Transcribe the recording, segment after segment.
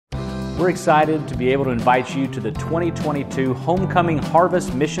we're excited to be able to invite you to the 2022 Homecoming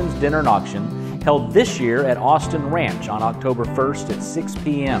Harvest Missions Dinner and Auction held this year at Austin Ranch on October 1st at 6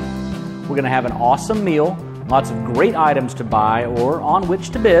 p.m. We're going to have an awesome meal, lots of great items to buy or on which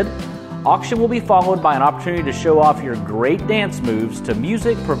to bid. Auction will be followed by an opportunity to show off your great dance moves to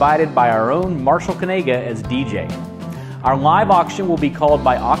music provided by our own Marshall Kanega as DJ. Our live auction will be called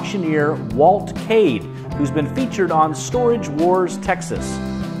by auctioneer Walt Cade, who's been featured on Storage Wars Texas.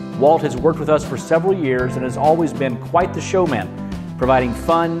 Walt has worked with us for several years and has always been quite the showman, providing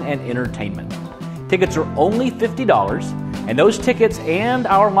fun and entertainment. Tickets are only $50, and those tickets and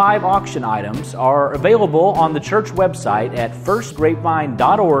our live auction items are available on the church website at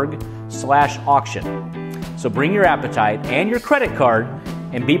firstgrapevine.org/auction. So bring your appetite and your credit card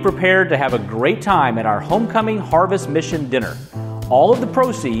and be prepared to have a great time at our Homecoming Harvest Mission Dinner. All of the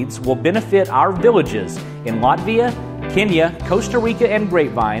proceeds will benefit our villages in Latvia, Kenya, Costa Rica, and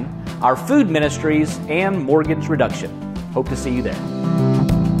Grapevine, our food ministries, and mortgage reduction. Hope to see you there.